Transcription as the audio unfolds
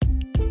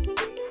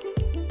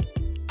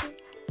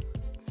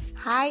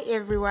Hi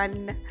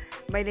everyone,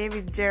 my name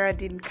is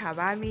Geraldine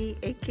Kabami,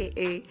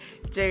 aka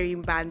Jerry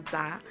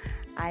Mbanza.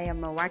 I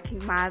am a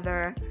working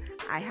mother.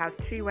 I have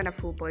 3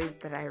 wonderful boys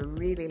that I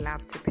really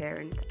love to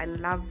parent. I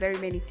love very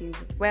many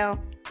things as well.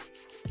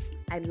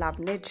 I love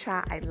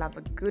nature, I love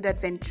a good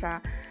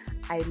adventure,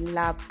 I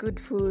love good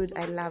food,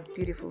 I love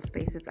beautiful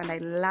spaces, and I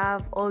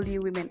love all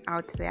you women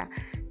out there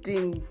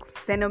doing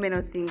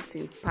phenomenal things to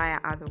inspire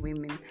other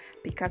women.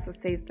 Picasso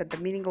says that the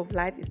meaning of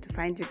life is to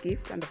find your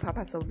gift, and the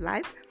purpose of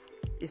life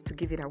is to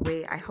give it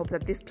away. I hope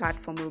that this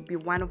platform will be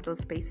one of those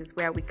spaces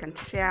where we can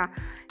share,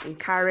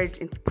 encourage,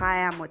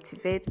 inspire,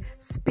 motivate,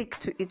 speak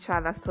to each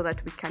other so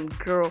that we can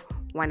grow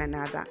one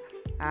another.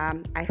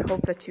 I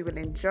hope that you will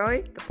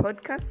enjoy the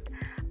podcast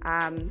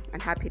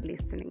and happy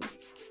listening.